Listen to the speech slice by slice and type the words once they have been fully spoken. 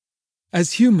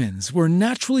As humans, we're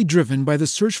naturally driven by the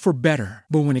search for better.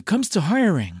 But when it comes to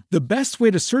hiring, the best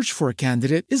way to search for a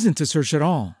candidate isn't to search at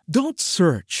all. Don't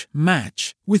search,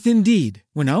 match with Indeed.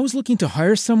 When I was looking to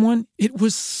hire someone, it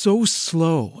was so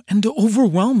slow and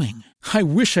overwhelming. I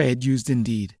wish I had used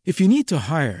Indeed. If you need to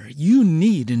hire, you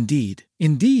need Indeed.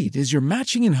 Indeed is your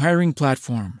matching and hiring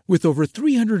platform with over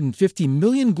 350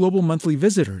 million global monthly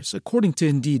visitors, according to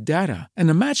Indeed data, and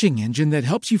a matching engine that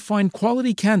helps you find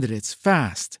quality candidates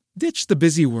fast. Ditch the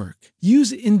busy work.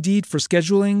 Use Indeed for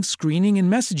scheduling, screening,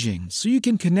 and messaging so you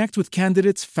can connect with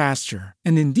candidates faster.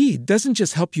 And Indeed doesn't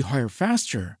just help you hire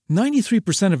faster.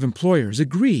 93% of employers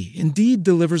agree Indeed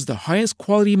delivers the highest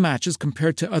quality matches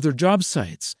compared to other job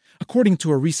sites, according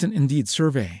to a recent Indeed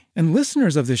survey. And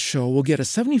listeners of this show will get a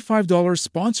 $75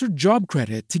 sponsored job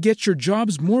credit to get your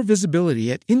jobs more visibility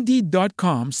at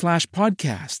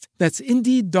Indeed.com/podcast. That's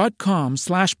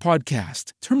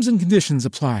Indeed.com/podcast. Terms and conditions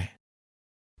apply.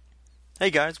 Hey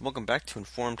guys, welcome back to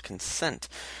Informed Consent.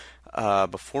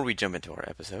 Before we jump into our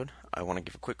episode, I want to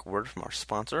give a quick word from our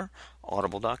sponsor,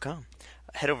 Audible.com.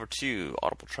 Head over to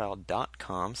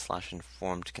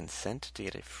audibletrial.com/informedconsent to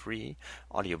get a free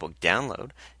audiobook download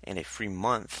and a free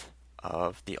month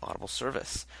of the Audible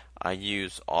service. I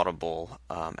use Audible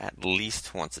at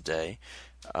least once a day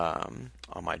on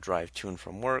my drive to and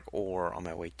from work or on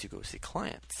my way to go see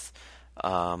clients.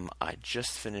 I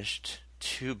just finished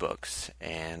 2 books,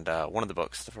 and one of the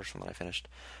books, the first one that I finished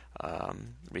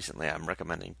recently, I'm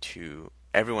recommending to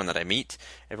everyone that I meet,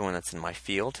 everyone that's in my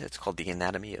field. It's called The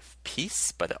Anatomy of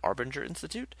Peace by the Arbinger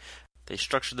Institute. They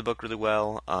structured the book really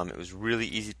well. It was really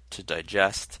easy to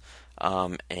digest,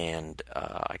 and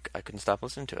I couldn't stop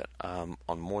listening to it.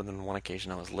 On more than one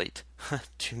occasion, I was late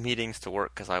to meetings to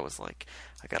work because I was like,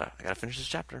 I gotta finish this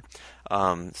chapter.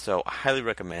 So I highly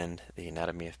recommend The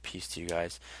Anatomy of Peace to you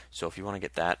guys. So if you want to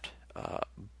get that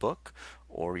book,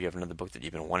 or you have another book that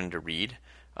you've been wanting to read,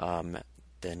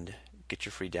 then get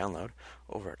your free download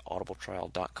over at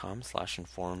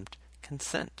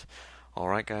audibletrial.com/informedconsent.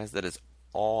 Alright guys, that is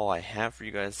all I have for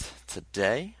you guys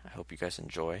today. I hope you guys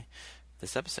enjoy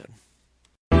this episode.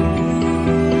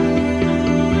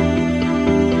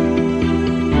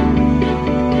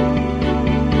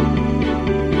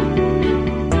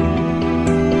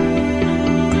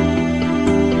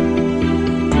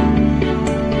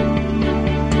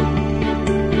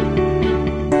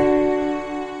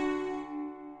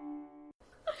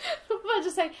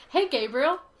 Hey,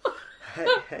 Gabriel.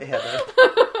 Hey, Heather.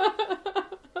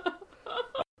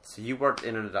 So you worked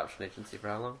in an adoption agency for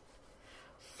how long?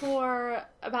 For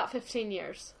about 15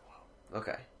 years.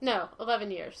 Okay. No,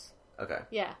 11 years. Okay.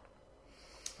 Yeah.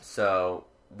 So,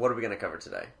 what are we going to cover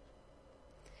today?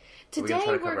 Today are we going to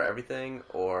try to cover everything,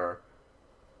 or...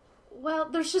 Well,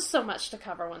 there's just so much to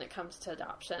cover when it comes to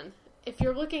adoption. If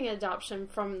you're looking at adoption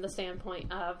from the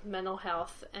standpoint of mental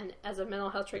health, and as a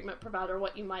mental health treatment provider,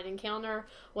 what you might encounter,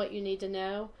 what you need to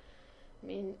know, I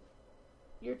mean,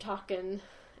 you're talking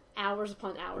hours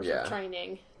upon hours of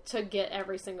training to get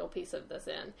every single piece of this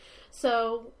in.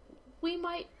 So, we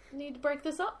might need to break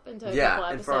this up into a couple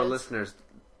episodes. And for our listeners,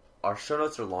 our show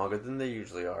notes are longer than they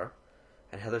usually are.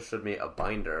 And Heather showed me a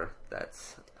binder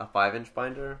that's a 5-inch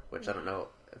binder, which I don't know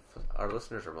if our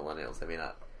listeners are millennials. They may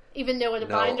not even know what a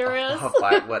binder is.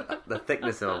 What the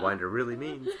thickness of a binder really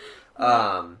means.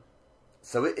 So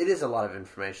it is a lot of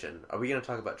information. Are we going to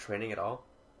talk about training at all?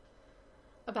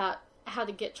 About how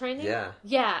to get training? Yeah.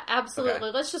 Yeah, absolutely.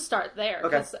 Okay. Let's just start there.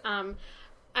 Okay. Because I'm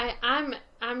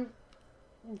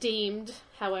deemed,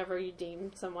 however you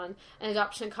deem someone, an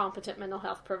adoption competent mental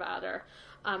health provider.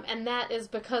 And that is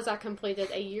because I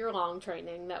completed a year-long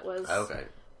training that was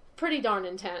pretty darn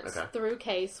intense through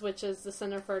CASE, which is the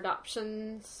Center for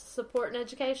Adoption Support and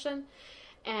Education.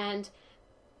 And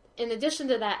in addition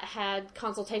to that, had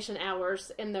consultation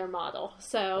hours in their model.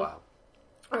 So,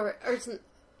 or it's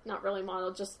not really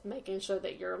model, just making sure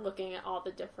that you're looking at all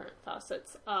the different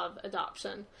facets of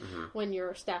adoption when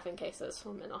you're staffing cases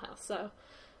for mental health. So,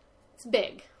 it's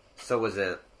big. So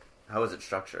how was it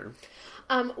structured?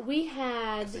 We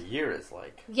had... The year is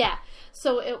like... Yeah.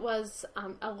 So it was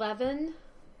 11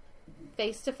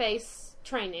 face-to-face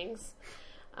trainings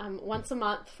once a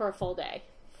month for a full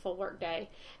work day.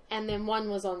 And then one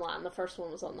was online. The first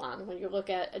one was online. When you look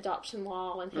at adoption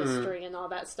law and history and all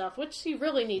that stuff, which you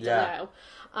really need to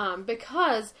know.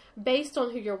 Because based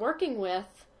on who you're working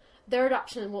with, their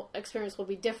adoption experience will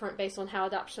be different based on how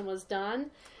adoption was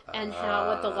done and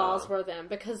what the laws were then.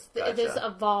 Because it has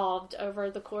evolved over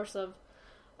the course of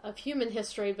human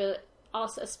history, but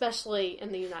also especially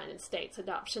in the United States.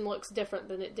 Adoption looks different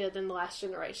than it did in the last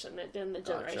generation. It did in the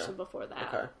generation before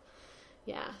that. Okay.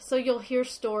 Yeah, so you'll hear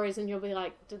stories and you'll be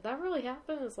like, did that really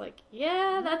happen? It's like,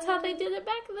 yeah, that's how they did it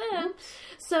back then.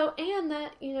 So, and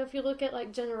that, if you look at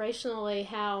like generationally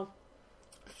how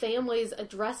families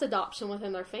address adoption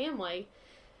within their family,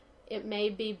 it may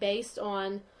be based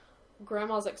on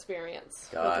grandma's experience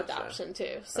with adoption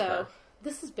too. So,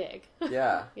 this is big.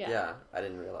 Yeah. I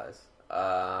didn't realize.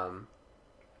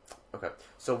 Okay,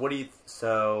 so what do you...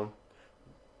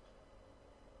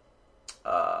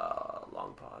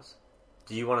 long pause.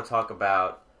 Do you want to talk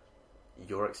about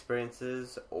your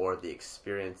experiences or the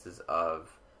experiences of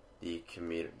the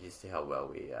community? Do you see how well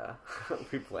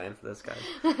we planned for this, guys?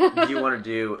 Do you want to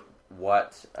do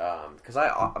what... because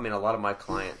I mean, a lot of my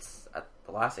clients at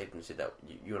the last agency that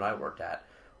you and I worked at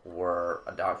were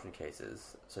adoption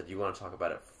cases. So do you want to talk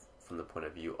about it from the point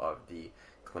of view of the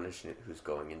clinician who's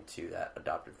going into that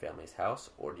adopted family's house,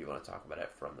 or do you want to talk about it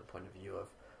from the point of view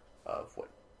of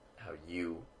how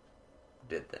you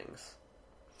did things?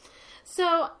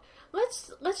 So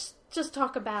let's just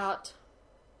talk about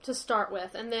to start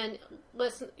with, and then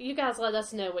you guys let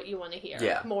us know what you want to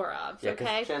hear more of. Yeah,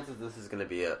 okay. Chances this is going to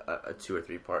be a 2 or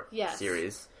 3 part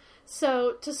series.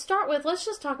 So to start with, let's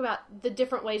just talk about the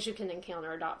different ways you can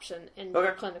encounter adoption in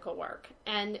your clinical work,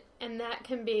 and that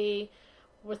can be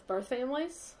with birth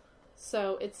families.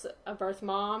 So it's a birth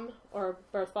mom or a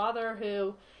birth father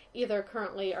who either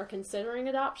currently are considering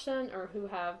adoption or who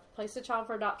have placed a child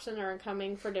for adoption or are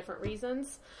coming for different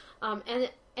reasons.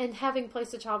 And having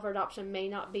placed a child for adoption may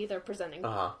not be their presenting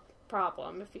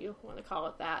problem, if you want to call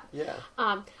it that. Yeah.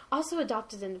 Also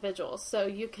adopted individuals. So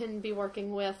you can be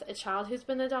working with a child who's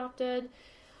been adopted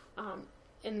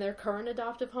in their current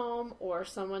adoptive home, or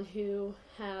someone who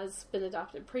has been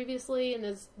adopted previously and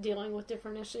is dealing with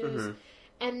different issues. Mm-hmm.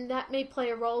 And that may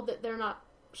play a role that they're not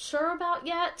sure about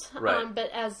yet, right. But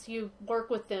as you work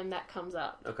with them, that comes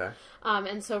up. Okay.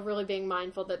 And so really being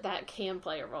mindful that can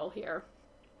play a role here.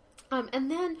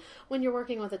 And then when you're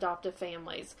working with adoptive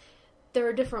families, there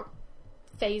are different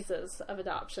phases of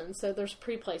adoption. So there's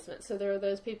pre-placement. So there are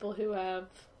those people who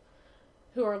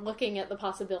are looking at the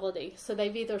possibility. So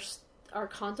they've either are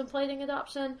contemplating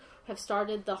adoption, have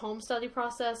started the home study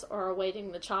process, or are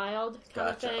awaiting the child kind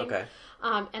of thing. Okay.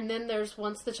 And then there's,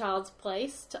 once the child's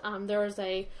placed, there is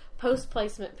a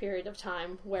post-placement period of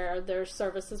time where there's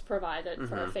services provided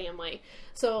for a family.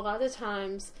 So a lot of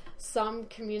times, some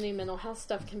community mental health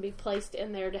stuff can be placed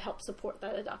in there to help support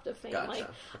that adoptive family.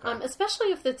 Okay.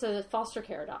 Especially if it's a foster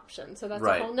care adoption. So that's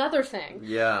right. a whole nother thing.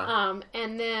 Yeah.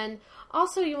 And then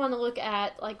also you want to look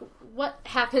at like what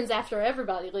happens after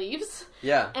everybody leaves.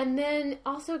 Yeah. And then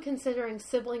also considering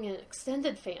sibling and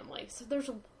extended family. So there's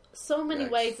so many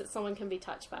ways that someone can be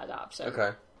touched by adoption.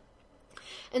 Okay.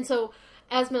 And so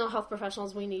as mental health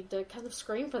professionals, we need to kind of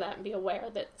screen for that and be aware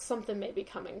that something may be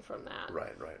coming from that.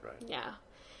 Right. Yeah.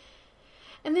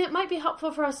 And then it might be helpful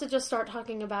for us to just start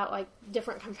talking about like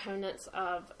different components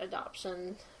of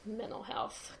adoption, mental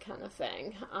health kind of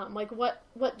thing. Like what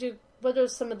are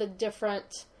some of the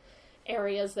different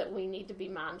areas that we need to be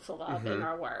mindful of in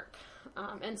our work?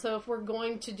 And so if we're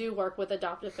going to do work with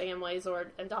adopted families or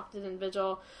adopted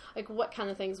individual, like what kind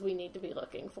of things we need to be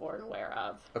looking for and aware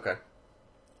of. Okay.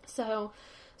 So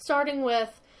starting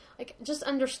with like just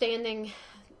understanding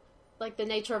like the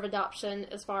nature of adoption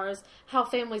as far as how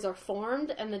families are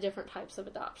formed and the different types of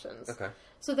adoptions. Okay.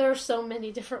 So there are so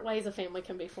many different ways a family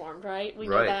can be formed, right? We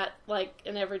know right. that like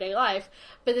in everyday life,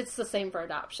 but it's the same for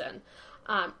adoption.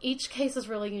 Each case is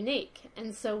really unique,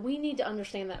 and so we need to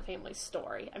understand that family's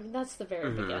story. I mean, that's the very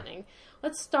beginning.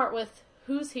 Let's start with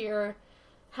who's here,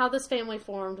 how this family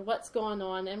formed, what's going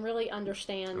on, and really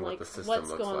understand and like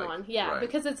what's going on. Yeah, right.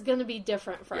 Because it's going to be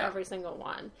different for every single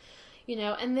one,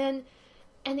 and then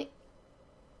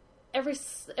every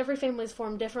family is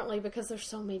formed differently because there's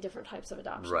so many different types of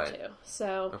adoption too.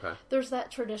 So there's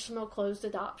that traditional closed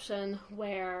adoption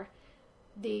where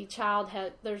the child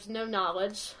there's no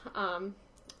knowledge,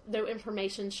 no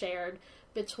information shared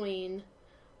between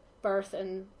birth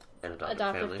and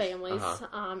adoptive families.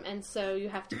 And so you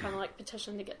have to kind of like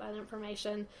petition to get that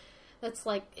information. That's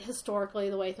like historically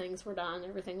the way things were done.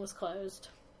 Everything was closed.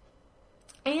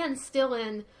 And still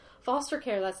in foster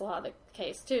care, that's a lot of the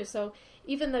case too. So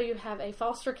even though you have a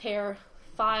foster care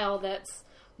file that's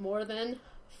more than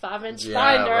 5-inch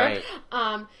binder,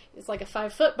 right. It's like a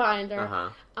 5-foot binder.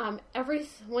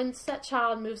 Once that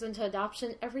child moves into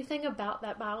adoption, everything about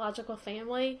that biological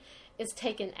family is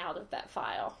taken out of that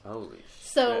file. Holy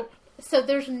shit. So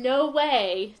there's no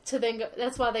way to then go,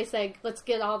 that's why they say, let's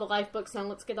get all the life books done,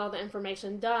 let's get all the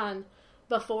information done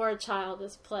before a child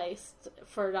is placed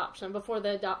for adoption, before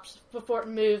it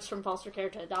moves from foster care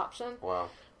to adoption. Wow.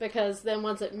 Because then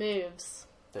once it moves,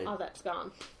 all that's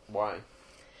gone. Why?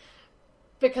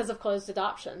 Because of closed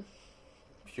adoption.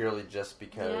 Purely just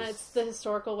because... Yeah, it's the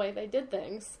historical way they did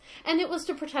things. And it was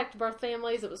to protect birth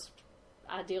families. It was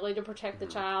ideally to protect the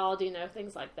child,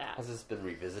 things like that. Has this been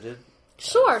revisited?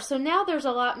 Sure. So now there's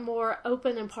a lot more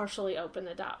open and partially open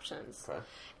adoptions. Okay.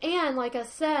 And like I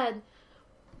said,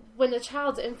 when the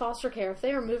child's in foster care, if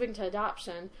they are moving to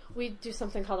adoption, we do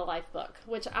something called a life book,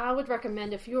 which I would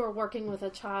recommend if you are working with a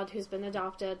child who's been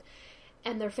adopted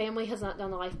and their family has not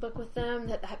done a life book with them,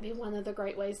 that'd be one of the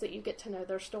great ways that you get to know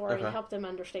their story and help them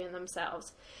understand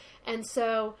themselves. And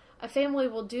so a family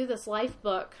will do this life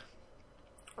book,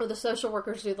 or the social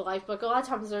workers do the life book. A lot of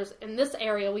times in this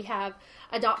area, we have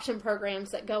adoption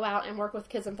programs that go out and work with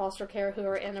kids in foster care who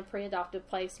are in a pre-adoptive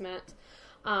placement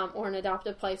or an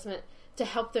adoptive placement to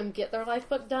help them get their life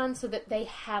book done so that they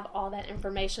have all that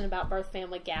information about birth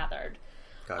family gathered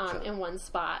in one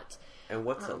spot. And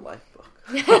what's a life book?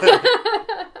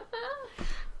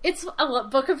 It's a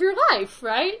book of your life,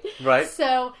 right? Right.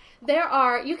 So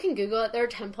you can Google it. There are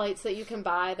templates that you can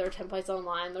buy. There are templates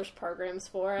online. There's programs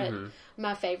for it. Mm-hmm.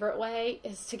 My favorite way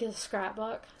is to get a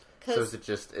scrapbook. So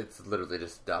it's literally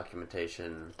just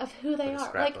documentation of who they are.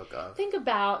 Scrapbook of. Think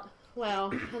about,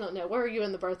 I don't know, where are you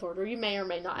in the birth order? You may or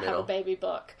may not have a baby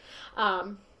book.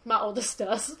 My oldest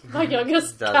does. My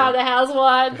youngest kind of has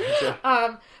one.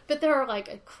 But there are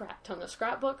a crap ton of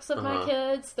scrapbooks of my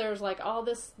kids. There's all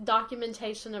this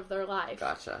documentation of their life.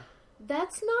 Gotcha.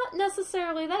 That's not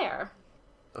necessarily there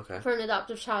for an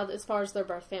adoptive child as far as their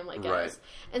birth family goes. Right.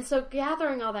 And so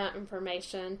gathering all that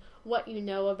information, what you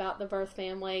know about the birth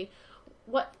family,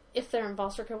 what if they're in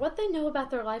foster care, what they know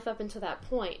about their life up until that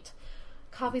point.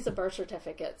 Copies of birth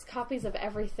certificates, copies of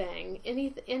everything,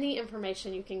 any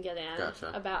information you can get in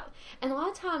about. And a lot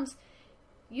of times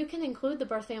you can include the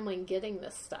birth family in getting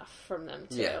this stuff from them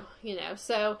too. Yeah.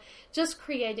 So just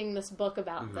creating this book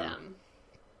about them.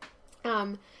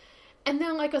 And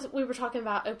then we were talking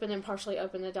about open and partially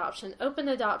open adoption. Open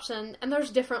adoption, and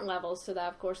there's different levels to that,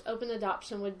 of course. Open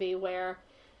adoption would be where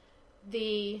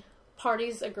the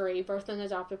parties agree, birth and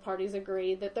adoptive parties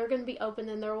agree, that they're going to be open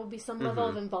and there will be some level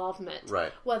of involvement.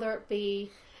 Right. Whether it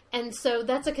be... And so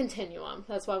that's a continuum.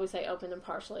 That's why we say open and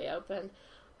partially open.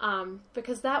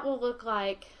 Because that will look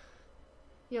like,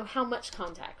 how much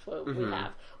contact will we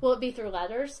have. Will it be through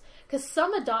letters? Because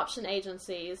some adoption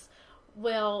agencies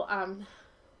will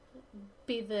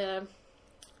be the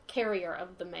carrier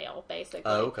of the mail, basically.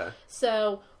 Oh, okay.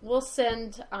 So we'll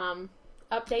send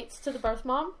updates to the birth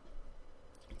mom,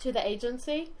 to the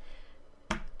agency,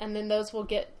 and then those will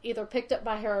get either picked up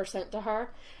by her or sent to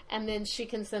her, and then she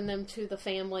can send them to the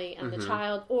family and the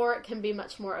child, or it can be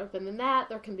much more open than that.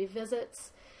 There can be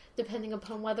visits, depending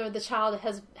upon whether the child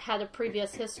has had a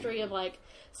previous history of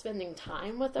spending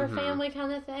time with their family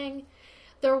kind of thing.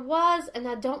 There was, and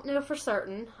I don't know for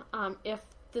certain if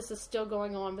this is still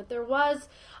going on, but there was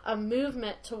a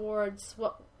movement towards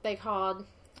what they called,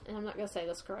 and I'm not going to say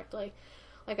this correctly,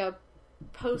 a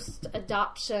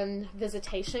post-adoption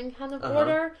visitation kind of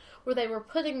order, where they were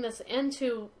putting this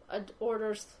into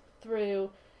orders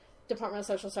through Department of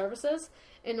Social Services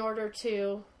in order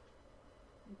to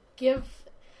give...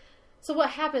 So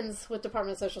what happens with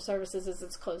Department of Social Services is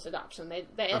it's closed adoption.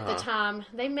 They at the time,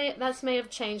 may have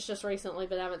changed just recently,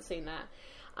 but I haven't seen that.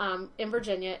 In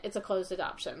Virginia, it's a closed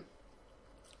adoption.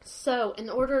 So, in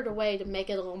order to make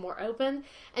it a little more open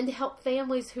and to help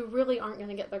families who really aren't going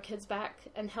to get their kids back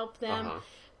and help them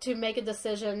to make a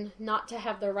decision not to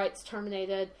have their rights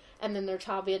terminated and then their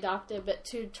child be adopted, but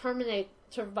to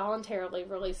voluntarily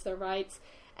release their rights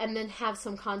and then have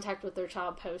some contact with their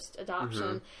child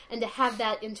post-adoption and to have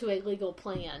that into a legal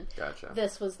plan. Gotcha.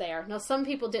 This was there. Now, some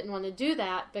people didn't want to do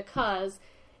that because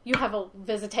you have a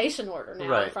visitation order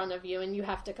now in front of you, and you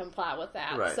have to comply with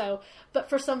that. Right. So, but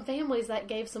for some families, that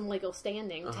gave some legal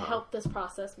standing to help this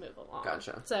process move along.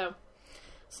 Gotcha. So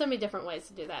many different ways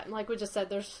to do that. And like we just said,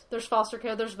 there's foster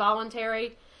care, there's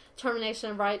voluntary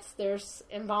termination of rights, there's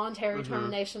involuntary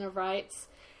termination of rights.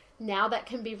 Now that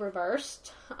can be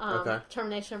reversed.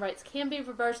 Termination of rights can be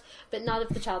reversed, but not if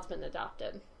the child's been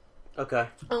adopted. Okay.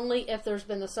 Only if there's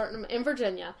been in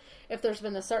Virginia, if there's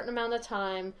been a certain amount of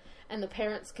time and the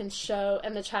parents can show,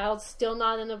 and the child's still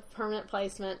not in a permanent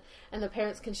placement, and the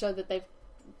parents can show that they've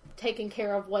taken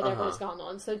care of whatever's gone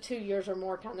on. So 2 years or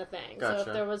more kind of thing. Gotcha. So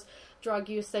if there was drug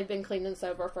use, they've been clean and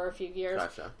sober for a few years.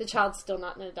 Gotcha. The child's still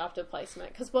not in an adoptive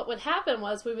placement. Because what would happen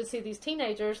was we would see these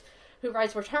teenagers whose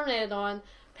rights were terminated on,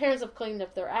 parents have cleaned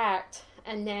up their act,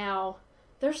 and now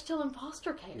they're still in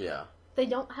foster care. Yeah. They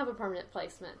don't have a permanent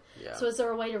placement. Yeah. So is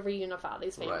there a way to reunify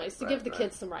these families to give the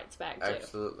kids some rights back too?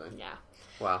 Absolutely. Yeah.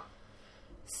 Wow.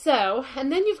 So,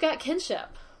 and then you've got kinship,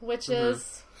 which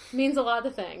is means a lot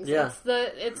of things. Yeah.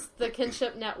 It's the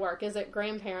kinship network. Is it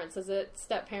grandparents? Is it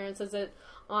step-parents? Is it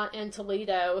aunt in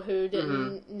Toledo who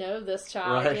didn't know this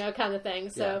child? Right. Kind of thing.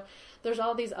 So there's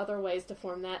all these other ways to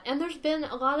form that. And there's been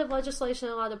a lot of legislation,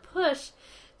 a lot of push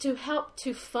to help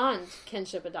to fund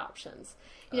kinship adoptions.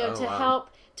 Help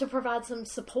to provide some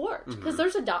support. Because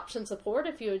there's adoption support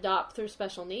if you adopt through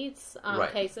special needs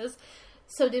cases.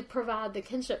 So to provide the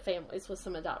kinship families with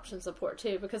some adoption support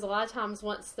too, because a lot of times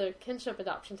once the kinship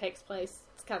adoption takes place,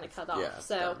 it's kind of cut off. Yeah,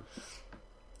 so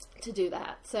to do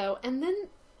that,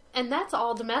 and that's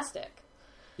all domestic.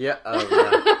 Yeah.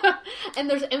 And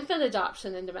there's infant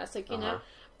adoption in domestic, you know,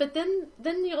 but then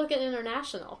you look at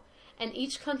international, and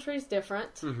each country's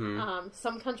different.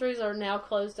 Some countries are now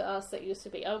closed to us that used to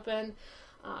be open.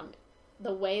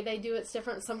 The way they do it's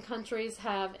different. Some countries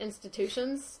have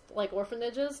institutions like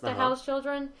orphanages to house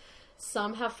children.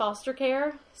 Some have foster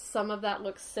care. Some of that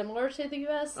looks similar to the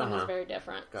U.S. Some is very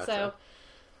different. Gotcha. So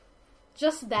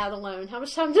just that alone, how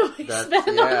much time do we spend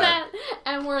on that?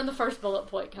 And we're in the first bullet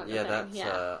point kind of thing.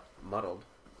 That's muddled.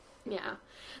 Yeah.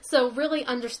 So really,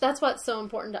 that's why it's so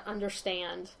important to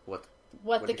understand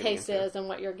what the case is and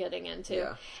what you're getting into.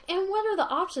 Yeah. And what are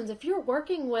the options? If you're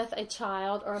working with a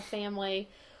child or a family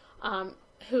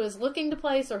who is looking to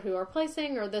place or who are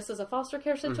placing, or this is a foster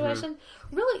care situation,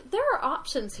 really, there are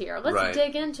options here. Let's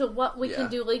dig into what we can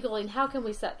do legally and how can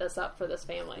we set this up for this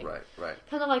family. Right.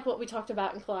 Kind of like what we talked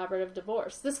about in collaborative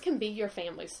divorce. This can be your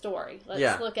family's story.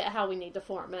 Let's look at how we need to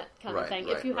form it kind of thing,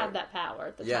 if you have that power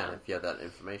at the time. Yeah, and if you have that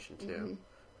information too.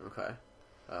 Okay.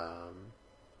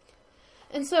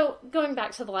 And so, going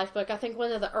back to the life book, I think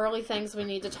one of the early things we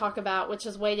need to talk about, which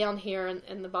is way down here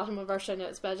in the bottom of our show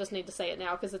notes, but I just need to say it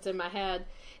now because it's in my head,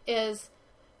 is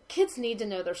kids need to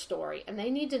know their story, and they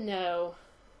need to know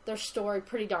their story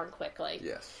pretty darn quickly.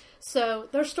 Yes. So,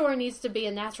 their story needs to be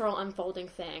a natural unfolding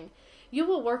thing. You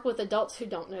will work with adults who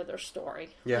don't know their story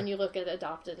when you look at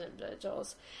adopted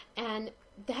individuals. And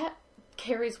that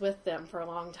carries with them for a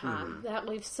long time. That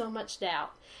leaves so much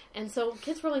doubt. And so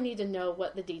kids really need to know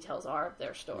what the details are of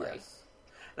their story. Yes.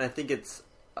 And I think it's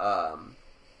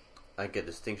like a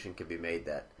distinction could be made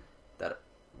that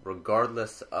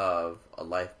regardless of a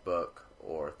life book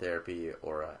or therapy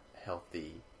or a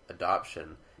healthy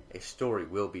adoption, a story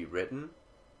will be written,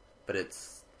 but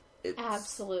it's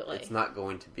absolutely, it's not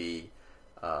going to be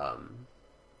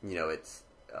its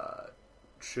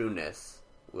trueness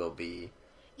will be.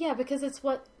 Yeah, because it's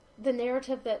what the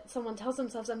narrative that someone tells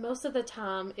themselves, and most of the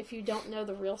time, if you don't know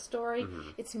the real story,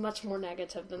 it's much more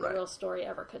negative than the real story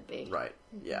ever could be. Right,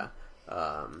 yeah.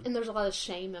 And there's a lot of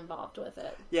shame involved with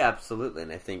it. Yeah, absolutely,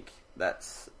 and I think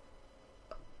that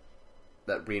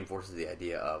reinforces the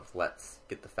idea of let's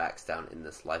get the facts down in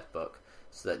this life book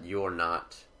so that you're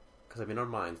not... Because, our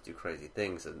minds do crazy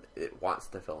things, and it wants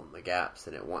to fill in the gaps,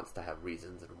 and it wants to have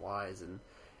reasons and whys and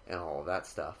all of that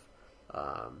stuff.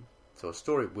 So a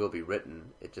story will be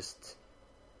written. It just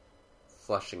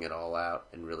flushing it all out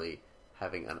and really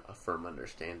having a firm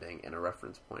understanding and a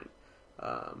reference point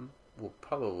will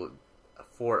probably,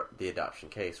 for the adoption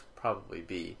case, will probably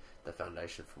be the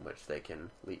foundation from which they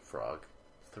can leapfrog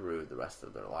through the rest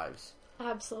of their lives.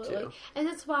 Absolutely. Too. And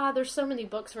that's why there's so many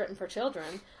books written for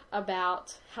children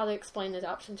about how to explain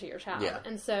adoption to your child. Yeah.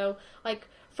 And so,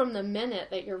 from the minute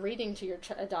that you're reading to your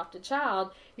adopted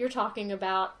child, you're talking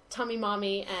about tummy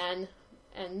mommy and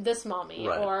this mommy,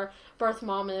 or birth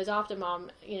mom and adopted mom,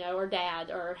 or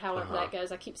dad, or however that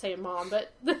goes. I keep saying mom,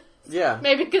 but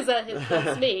maybe because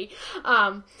that's me.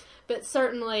 But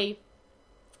certainly,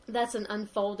 that's an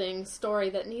unfolding story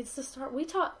that needs to start.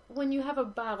 When you have a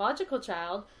biological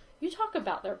child, you talk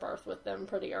about their birth with them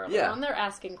pretty early on. They're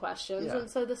asking questions, and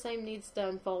so the same needs to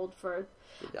unfold for...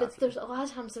 But there's a lot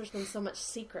of times there's been so much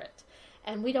secret,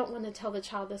 and we don't want to tell the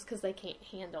child this because they can't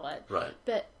handle it. Right.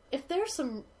 But if there's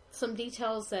some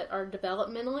details that are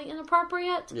developmentally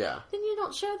inappropriate, then you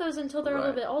don't share those until they're a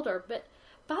little bit older. But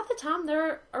by the time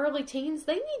they're early teens,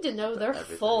 they need to know their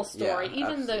full story,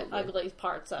 even the ugly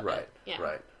parts of it. Yeah.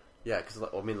 Right. Yeah, because,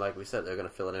 like we said, they're going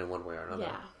to fill it in one way or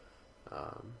another. Yeah.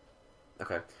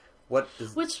 Okay.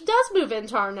 Which does move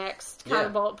into our next kind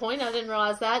of bullet point. I didn't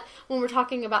realize that when we're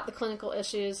talking about the clinical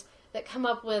issues that come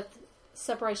up with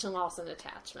separation, loss, and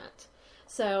attachment.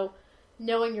 So,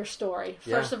 knowing your story,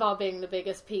 first of all, being the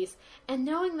biggest piece, and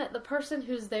knowing that the person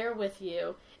who's there with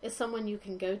you is someone you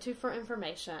can go to for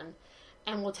information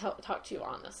and will talk to you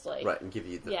honestly. Right, and give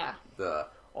you the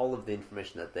all of the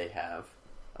information that they have,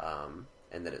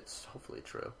 and that it's hopefully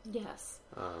true. Yes.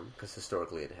 Because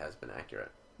historically it has been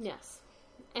accurate. Yes.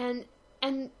 And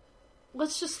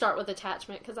let's just start with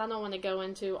attachment, because I don't want to go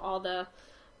into all the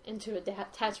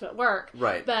attachment work.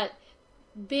 Right. But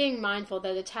being mindful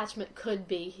that attachment could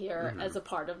be here as a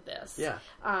part of this. Yeah.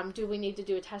 Do we need to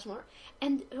do attachment work?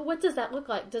 And what does that look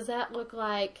like? Does that look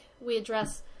like we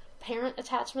address parent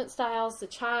attachment styles, the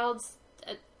child's,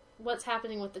 what's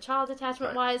happening with the child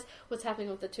attachment-wise, what's happening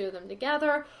with the two of them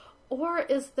together? Or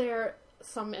is there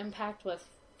some impact with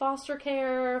foster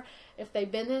care? If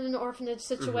they've been in an orphanage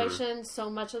situation, so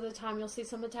much of the time you'll see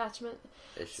some attachment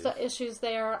issues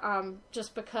there,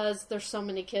 just because there's so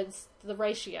many kids, the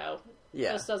ratio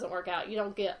just doesn't work out. You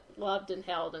don't get loved and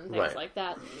held and things like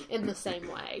that in the same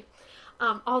way.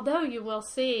 Although you will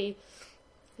see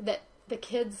that the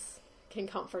kids can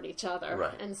comfort each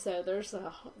other, and so there's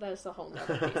a whole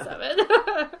nother piece of it.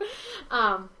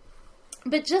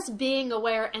 But just being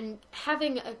aware and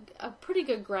having a pretty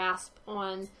good grasp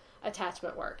on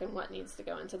attachment work and what needs to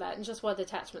go into that, and just what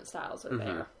attachment styles are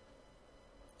there.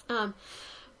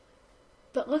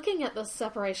 But looking at the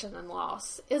separation and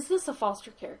loss, is this a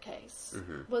foster care case?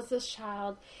 Was this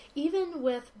child, even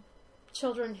with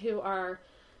children who are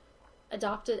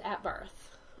adopted at birth,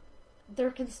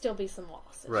 there can still be some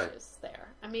loss issues there.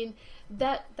 I mean,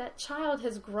 that child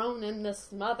has grown in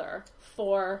this mother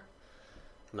for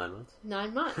 9 months.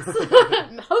 9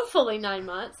 months, hopefully 9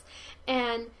 months,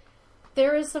 and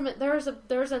there's an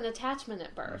attachment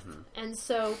at birth, and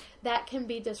so that can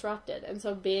be disrupted, and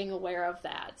so being aware of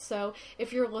that. So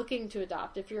if you're looking to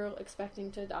adopt, if you're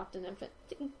expecting to adopt an infant,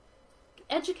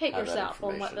 educate yourself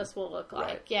on what this will look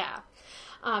like.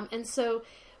 And so,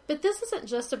 but this isn't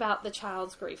just about the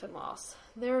child's grief and loss.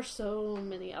 There are so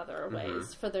many other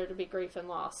ways for there to be grief and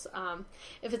loss.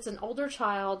 If it's an older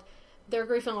child, their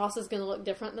grief and loss is going to look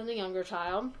different than a younger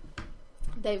child.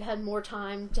 They've had more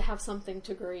time to have something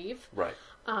to grieve. Right.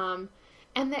 And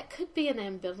that could be an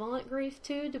ambivalent grief,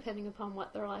 too, depending upon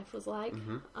what their life was like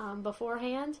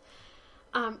beforehand.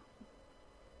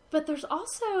 But there's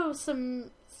also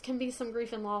can be some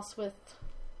grief and loss with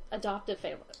adopted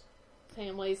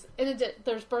families.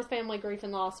 There's birth family grief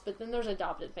and loss, but then there's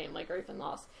adopted family grief and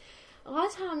loss. A lot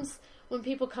of times when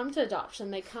people come to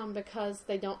adoption, they come because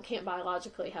they can't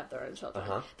biologically have their own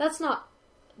children. That's not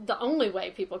the only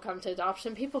way people come to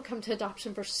adoption. People come to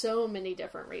adoption for so many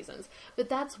different reasons, but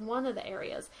that's one of the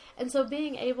areas. And so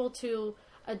being able to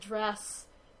address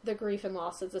the grief and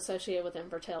losses associated with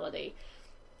infertility,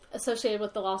 associated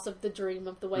with the loss of the dream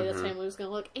of the way this family was going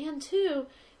to look, and two,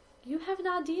 you have an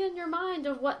idea in your mind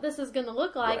of what this is going to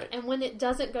look like, and when it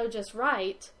doesn't go just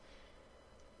right,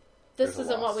 this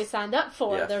isn't what we signed up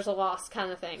for. Yes. There's a loss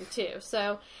kind of thing, too.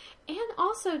 So, and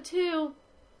also, too,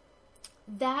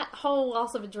 that whole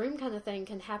loss of a dream kind of thing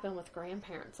can happen with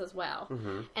grandparents as well.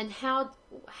 And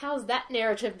how's that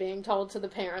narrative being told to the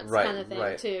parents kind of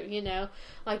thing, too, you know?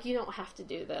 Like, you don't have to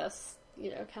do this, you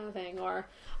know, kind of thing. Or,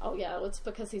 oh, yeah, it's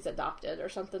because he's adopted or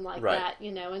something like that,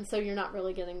 you know? And so you're not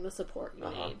really getting the support you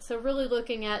need. So really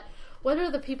looking at what are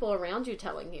the people around you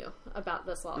telling you about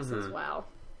this loss as well.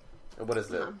 And what is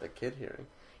the kid hearing?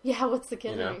 Yeah, what's the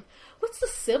kid hearing? What's the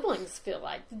siblings feel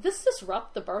like? Did this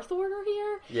disrupt the birth order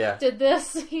here? Yeah. Did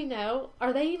this, you know,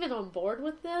 are they even on board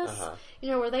with this? You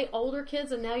know, were they older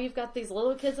kids and now you've got these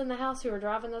little kids in the house who are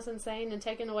driving us insane and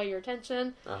taking away your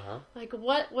attention? Like,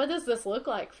 what does this look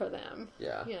like for them?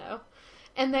 Yeah. You know?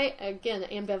 And they, again,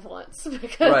 ambivalence,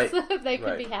 because they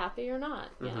could be happy or not.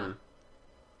 Yeah.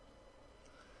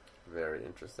 Very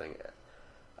interesting.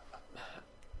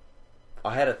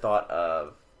 I had a thought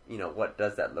of, you know, what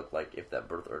does that look like if that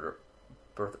birth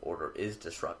order is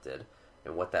disrupted,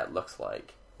 and what that looks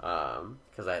like,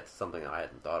 because that's something I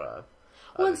hadn't thought of.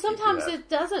 Well, and sometimes it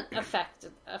doesn't affect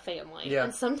a family,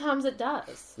 and sometimes it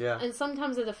does. And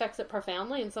sometimes it affects it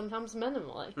profoundly, and sometimes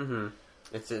minimally.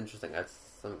 It's interesting. That's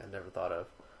something I never thought of.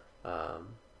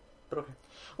 But okay.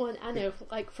 Well, and I know,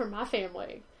 like, for my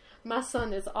family, my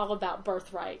son is all about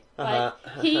birthright. Like,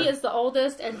 he is the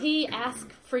oldest, and he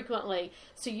asks frequently,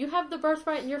 so you have the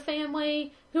birthright in your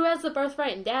family? Who has the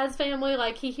birthright in Dad's family?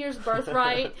 Like, he hears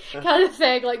birthright kind of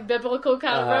thing, like biblical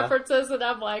kind of references, and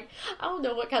I'm like, I don't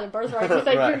know what kind of birthright you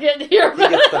think you're getting here. He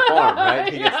gets the farm,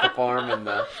 right? He gets the farm and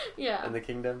the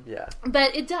kingdom. Yeah.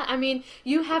 But it does. I mean,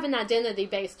 you have an identity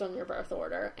based on your birth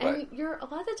order, and a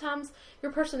lot of times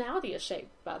your personality is shaped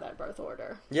by that birth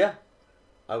order. Yeah.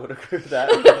 I would agree with that.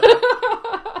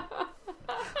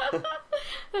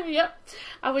 Yep,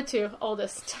 I would too.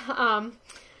 Oldest.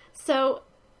 So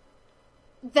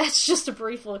that's just a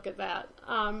brief look at that.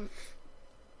 And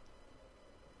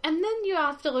then you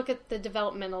have to look at the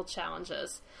developmental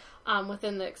challenges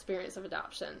within the experience of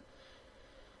adoption.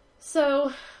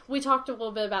 So we talked a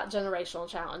little bit about generational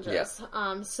challenges.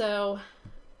 Yeah. So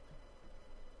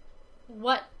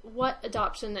what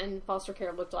adoption and foster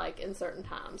care looked like in certain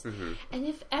times. Mm-hmm. And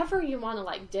if ever you want to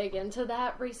like dig into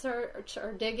that research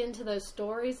or dig into those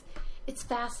stories, it's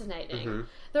fascinating. Mm-hmm.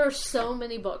 There are so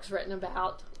many books written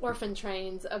about orphan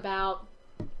trains, about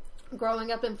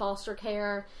growing up in foster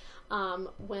care,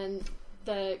 when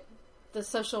the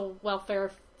social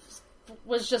welfare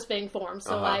was just being formed.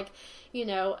 So like, you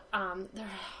know,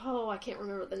 I can't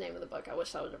remember the name of the book. I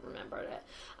wish I would have remembered it.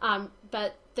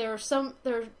 But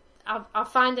I'll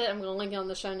find it. I'm going to link it on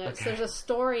the show notes. Okay. There's a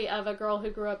story of a girl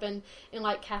who grew up in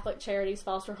like Catholic Charities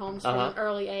foster homes from an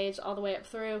early age all the way up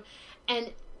through.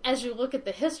 And as you look at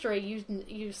the history,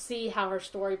 you see how her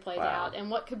story played out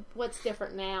and what's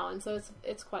different now. And so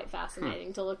it's quite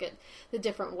fascinating to look at the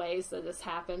different ways that this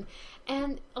happened.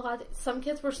 And some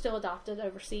kids were still adopted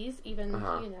overseas, even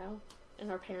you know, in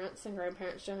our parents' and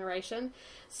grandparents' generation.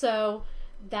 So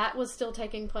that was still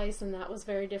taking place, and that was a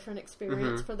very different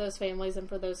experience for those families and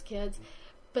for those kids.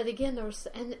 But again,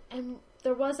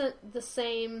 there wasn't the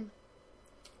same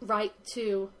right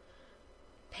to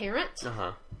parent,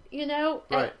 you know,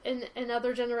 in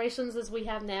other generations as we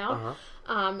have now.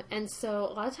 And so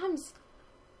a lot of times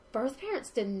birth parents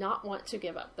did not want to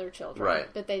give up their children,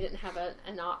 but they didn't have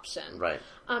an option.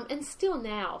 And still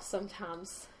now,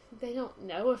 sometimes they don't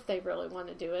know if they really want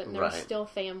to do it, and there's still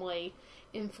family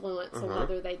influence on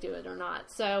whether they do it or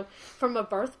not. So from a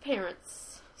birth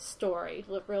parent's story,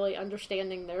 really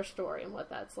understanding their story and what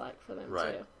that's like for them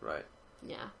too.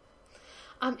 Yeah.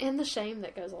 And the shame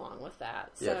that goes along with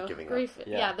that. So grief,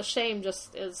 the shame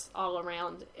just is all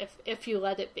around if you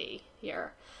let it be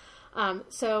here.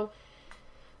 So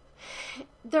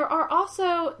there are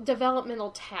also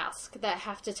developmental tasks that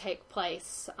have to take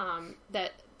place,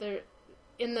 that they're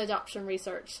in the adoption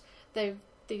research.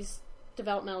 These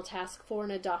developmental tasks for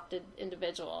an adopted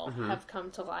individual have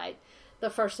come to light. The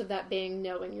first of that being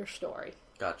knowing your story.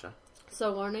 Gotcha.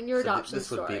 So learning your adoption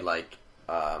story. This would be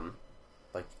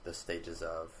like the stages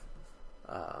of,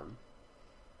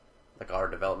 like our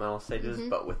developmental stages,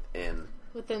 but within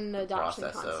the adoption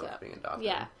process concept of being adopted.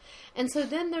 Yeah. And so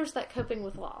then there's that coping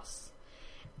with loss.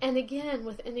 And again,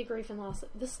 with any grief and loss,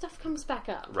 this stuff comes back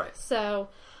up. Right. So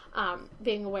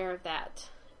being aware of that.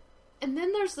 And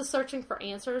then there's the searching for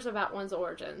answers about one's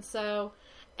origin. So,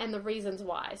 and the reasons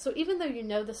why. So even though you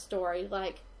know the story,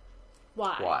 like,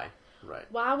 why? Why? Right.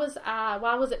 Why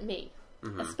was it me?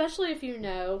 Especially if you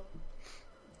know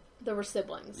there were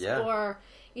siblings. Yeah. Or,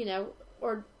 you know,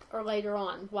 or later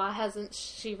on, why hasn't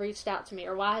she reached out to me?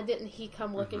 Or why didn't he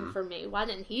come looking for me? Why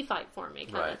didn't he fight for me?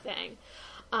 Kind of thing.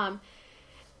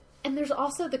 And there's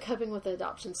also the coping with the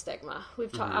adoption stigma.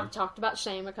 I've talked about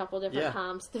shame a couple different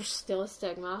times. There's still a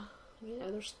stigma. You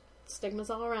know, there's stigmas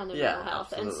all around in mental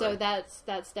health. Absolutely. And so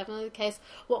that's definitely the case.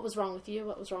 What was wrong with you?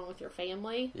 What was wrong with your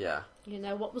family? Yeah. You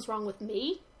know, what was wrong with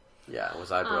me? Yeah,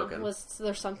 was I broken? Was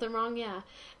there something wrong? Yeah.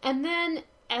 And then,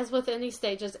 as with any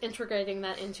stages, integrating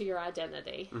that into your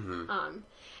identity.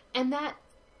 And that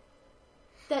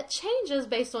changes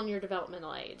based on your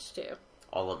developmental age, too.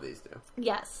 All of these do.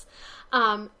 Yes.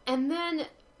 And then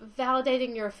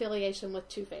validating your affiliation with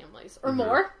two families or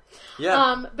more.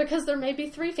 Yeah. Because there may be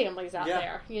three families out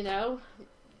there, you know.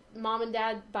 Mom and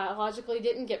dad biologically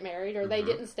didn't get married, or they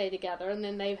didn't stay together, and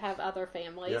then they have other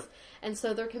families. Yep. And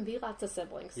so there can be lots of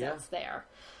siblings that's there.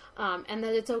 And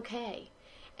that it's okay.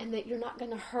 And that you're not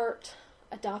going to hurt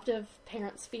adoptive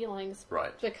parents' feelings.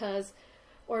 Right.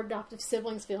 Or adoptive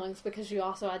siblings' feelings, because you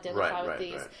also identify with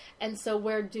these. Right. And so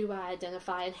where do I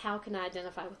identify, and how can I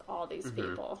identify with all these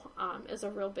people is a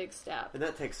real big step. And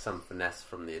that takes some finesse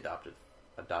from the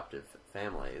adoptive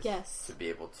families to be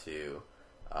able to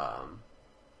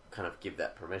kind of give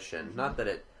that permission. Not that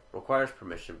it requires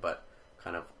permission, but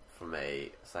kind of from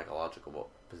a psychological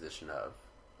position of,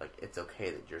 like, it's okay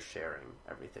that you're sharing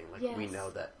everything. Like, we know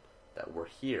that we're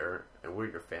here and we're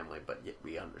your family, but yet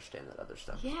we understand that other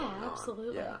stuff is going on.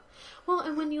 Absolutely. Yeah. Well,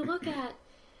 and when you look at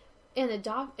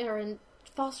in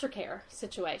foster care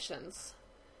situations,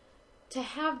 to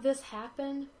have this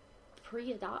happen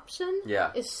pre-adoption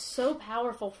is so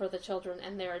powerful for the children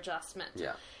and their adjustment.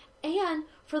 Yeah. And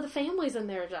for the families and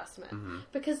their adjustment.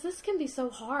 Because this can be so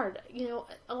hard. You know,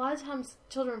 a lot of times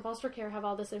children in foster care have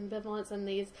all this ambivalence and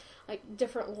these, like,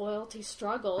 different loyalty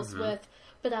struggles with,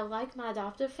 but I like my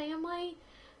adoptive family.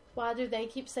 Why do they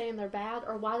keep saying they're bad?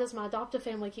 Or why does my adoptive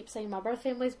family keep saying my birth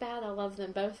family's bad? I love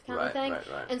them both, kind of thing.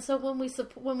 Right. And so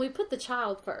when we put the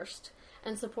child first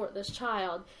and support this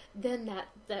child, then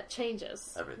that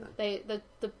changes everything.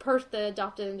 The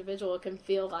adopted individual can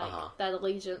feel like that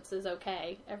allegiance is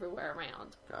okay everywhere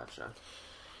around. Gotcha.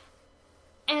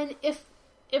 And if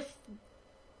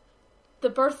the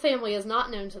birth family is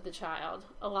not known to the child,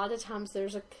 a lot of times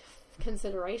there's a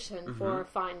consideration for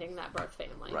finding that birth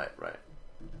family. Right.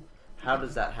 How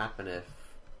does that happen if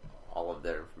all of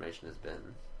their information has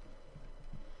been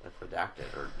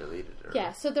redacted or deleted?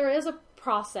 Yeah, so there is a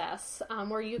process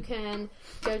where you can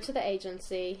go to the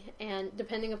agency, and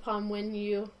depending upon when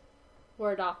you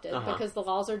were adopted, because the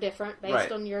laws are different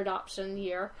based on your adoption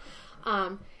year,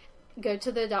 go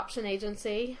to the adoption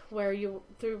agency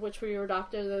through which you were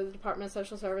adopted, the Department of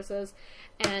Social Services,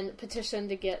 and petition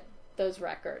to get those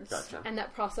records. Gotcha. And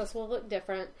that process will look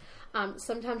different.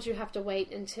 Sometimes you have to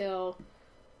wait until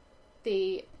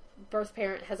the birth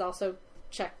parent has also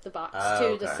checked the box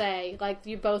to say, like,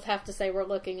 you both have to say we're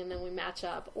looking and then we match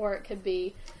up, or it could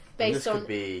be based on... This could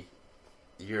be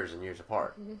years and years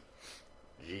apart.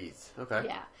 Jeez. Okay.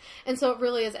 Yeah. And so it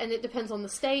really is, and it depends on the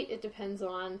state, it depends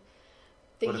on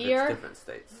the year. If it's different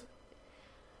states?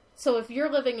 So if you're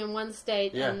living in one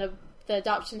state and the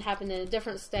adoption happened in a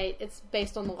different state, it's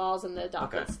based on the laws in the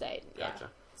adopted state. Gotcha. Yeah.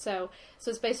 So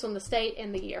it's based on the state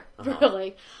and the year,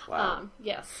 really. Wow.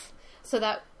 Yes. So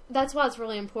that's why it's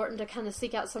really important to kind of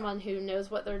seek out someone who knows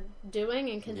what they're doing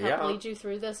and can help lead you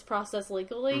through this process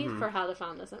legally for how to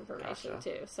find this information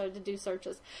too. So to do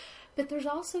searches. But there's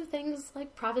also things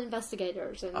like private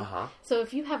investigators. And so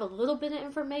if you have a little bit of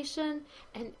information,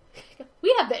 and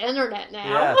we have the internet now.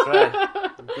 Yeah, that's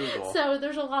right. Google. So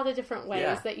there's a lot of different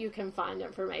ways that you can find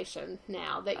information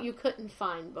now that you couldn't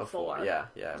find before. Yeah.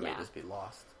 It may just be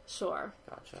lost. Sure.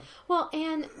 Gotcha. Well,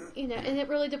 and, and it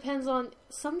really depends on,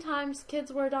 sometimes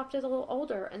kids were adopted a little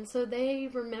older, and so they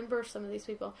remember some of these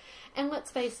people. And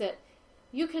let's face it,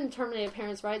 you can terminate a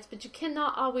parent's rights, but you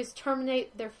cannot always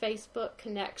terminate their Facebook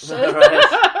connection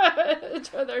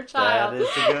to their child. That is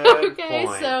a good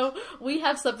point. So we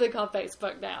have something called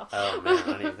Facebook now. Oh, man, I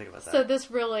didn't even think about that. So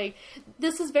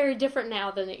this is very different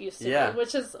now than it used to be,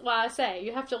 which is why I say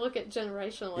you have to look at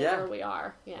generationally where we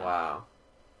are. Yeah. Wow.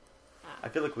 I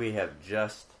feel like we have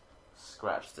just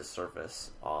scratched the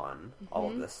surface on all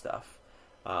of this stuff.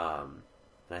 And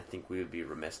I think we would be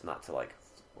remiss not to like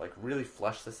really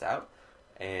flesh this out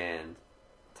and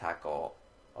tackle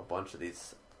a bunch of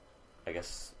these. I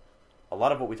guess a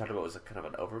lot of what we talked about was a kind of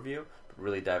an overview, but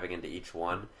really diving into each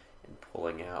one and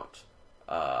pulling out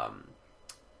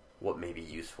what may be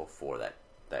useful for that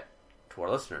to our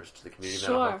listeners, to the community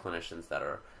mental health clinicians that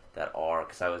are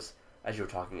because as you were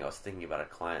talking, I was thinking about a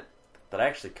client that I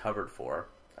actually covered for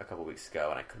a couple weeks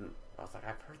ago, and I was like,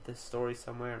 I've heard this story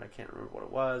somewhere, and I can't remember what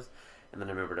it was. And then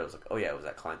I remembered, I was like, oh yeah, it was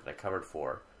that client that I covered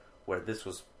for, where this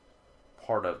was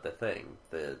part of the thing.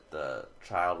 The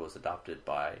child was adopted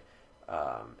by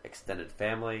extended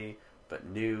family, but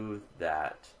knew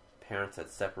that parents had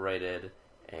separated,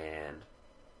 and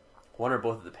one or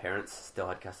both of the parents still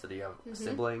had custody of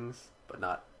siblings, but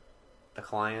not the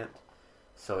client.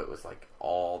 So it was like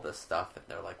all this stuff, and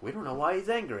they're like, we don't know why he's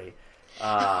angry.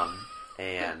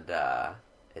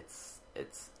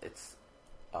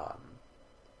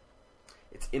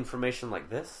 It's information like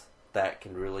this that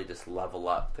can really just level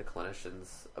up the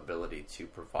clinician's ability to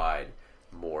provide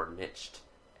more niched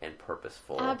and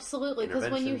purposeful. Absolutely, because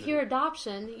when you hear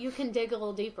adoption, you can dig a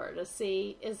little deeper to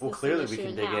see is this clearly an issue we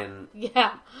can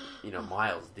dig in,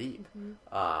 miles deep.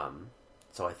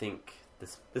 So I think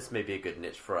this may be a good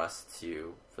niche for us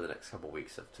for the next couple of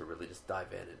weeks to really just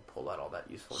dive in and pull out all that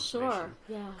useful information.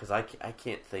 Sure, yeah. Because I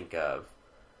can't think of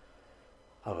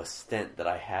a stint that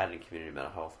I had in community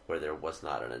mental health where there was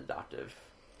not an adoptive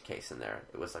case in there.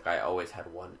 It was like I always had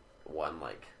one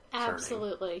like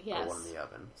absolutely, yes, or one in the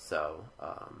oven. So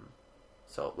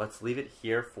so let's leave it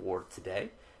here for today,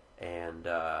 and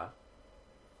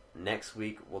next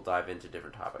week we'll dive into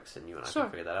different topics, and you and I can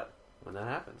figure that out when that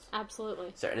happens. Absolutely.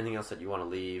 Is there anything else that you want to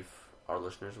leave our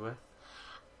listeners with?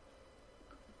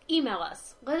 Email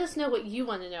us. Let us know what you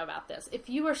want to know about this. If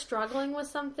you are struggling with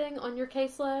something on your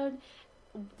caseload,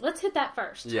 let's hit that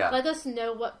first. Yeah. Let us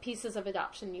know what pieces of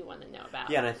adoption you want to know about.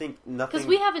 Yeah, and I think nothing... Because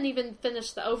we haven't even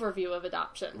finished the overview of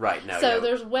adoption. Right. No, so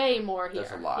there's way more here.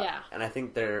 There's a lot. Yeah. And I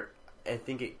think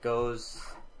it goes...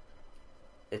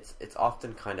 It's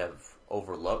often kind of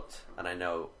overlooked, and I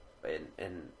know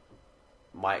in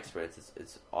my experience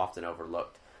it's often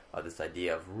overlooked, this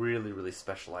idea of really, really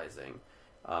specializing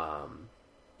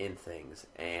in things.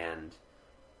 And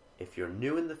if you're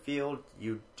new in the field,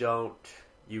 you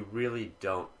really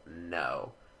don't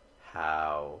know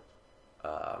how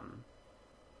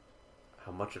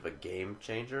much of a game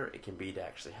changer it can be to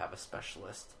actually have a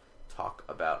specialist talk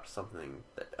about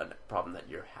a problem that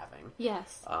you're having.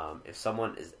 Yes. If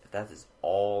that is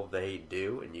all they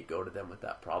do, and you go to them with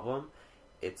that problem,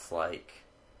 it's like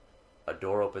a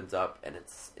door opens up and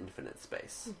it's infinite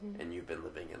space, and you've been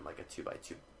living in like a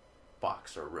 2x2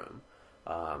 box or room.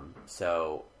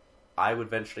 So I would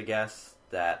venture to guess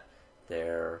that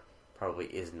there probably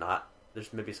is not.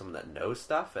 There's maybe someone that knows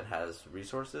stuff and has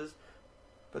resources,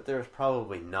 but there's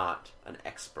probably not an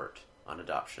expert on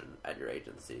adoption at your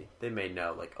agency. They may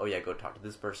know, like, oh yeah, go talk to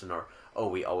this person, or oh,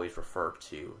 we always refer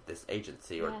to this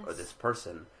agency or this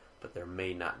person, but there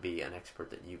may not be an expert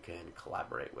that you can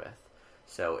collaborate with.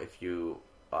 So if you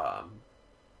are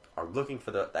looking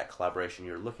for that collaboration,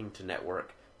 you're looking to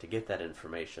network to get that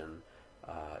information,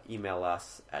 email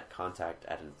us at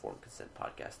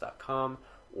contact@informedconsentpodcast.com,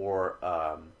 or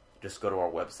just go to our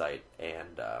website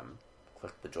and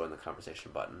click the Join the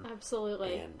Conversation button.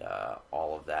 Absolutely. And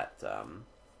all of that.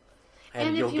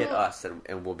 And you'll get us,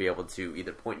 and we'll be able to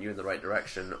either point you in the right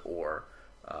direction or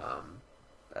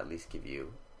at least give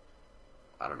you,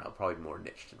 I don't know, probably more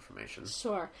niched information.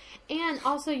 Sure. And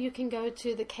also you can go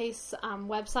to the CASE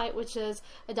website, which is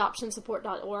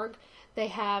adoptionsupport.org. They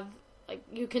have, like,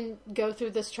 you can go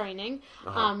through this training.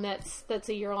 That's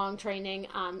a year-long training.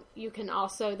 You can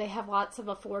also, they have lots of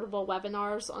affordable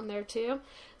webinars on there too.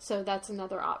 So that's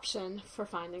another option for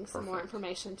finding some more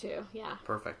information too. Yeah.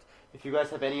 Perfect. If you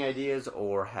guys have any ideas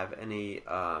or have any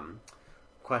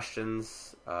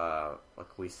questions,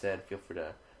 like we said, feel free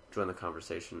to join the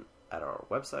conversation at our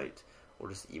website or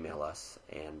just email us,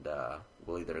 and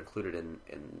we'll either include it in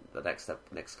the next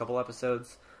couple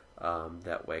episodes.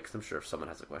 That way, because I'm sure if someone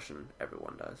has a question,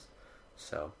 everyone does.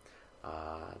 So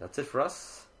that's it for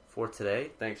us for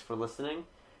today. Thanks for listening,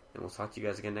 and we'll talk to you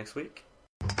guys again next week.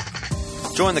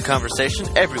 Join the conversation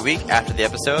every week after the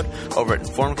episode over at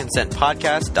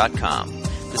informedconsentpodcast.com.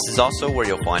 This is also where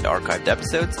you'll find archived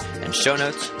episodes and show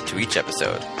notes to each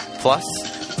episode, plus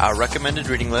our recommended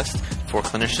reading list for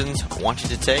clinicians wanting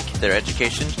to take their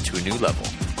education to a new level.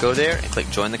 Go there and click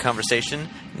Join the Conversation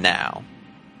now.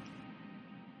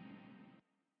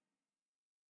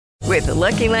 With the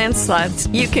Lucky Land Slots,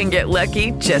 you can get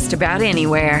lucky just about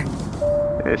anywhere.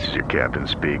 This is your captain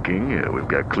speaking. We've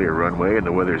got clear runway and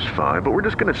the weather's fine, but we're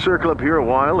just going to circle up here a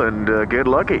while and get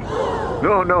lucky.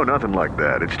 No, nothing like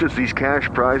that. It's just these cash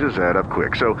prizes add up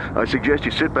quick. So I suggest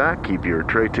you sit back, keep your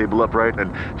tray table upright,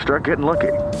 and start getting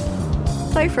lucky.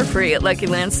 Play for free at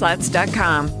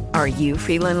LuckyLandSlots.com. Are you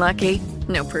feeling lucky?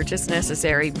 No purchase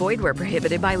necessary. Void where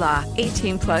prohibited by law.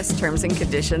 18+ terms and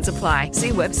conditions apply. See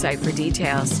website for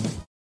details.